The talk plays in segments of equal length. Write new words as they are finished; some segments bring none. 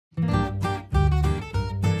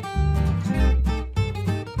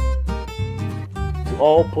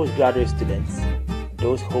all postgraduate students,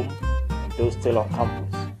 those home and those still on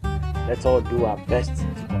campus, let's all do our best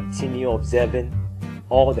to continue observing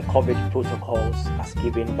all the COVID protocols as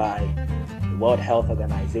given by the World Health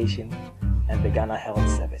Organization and the Ghana Health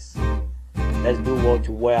Service. Let's do well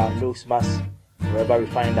to wear our nose masks wherever we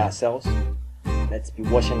find ourselves. Let's be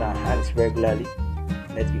washing our hands regularly.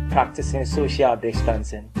 Let's be practicing social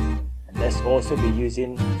distancing. And let's also be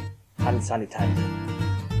using hand sanitizer.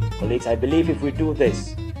 Colleagues, I believe if we do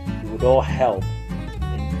this, it would all help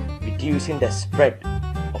in reducing the spread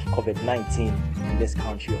of COVID-19 in this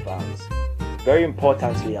country of ours. Very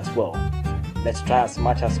importantly as well, let's try as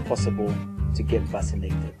much as possible to get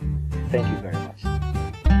vaccinated. Thank you very much.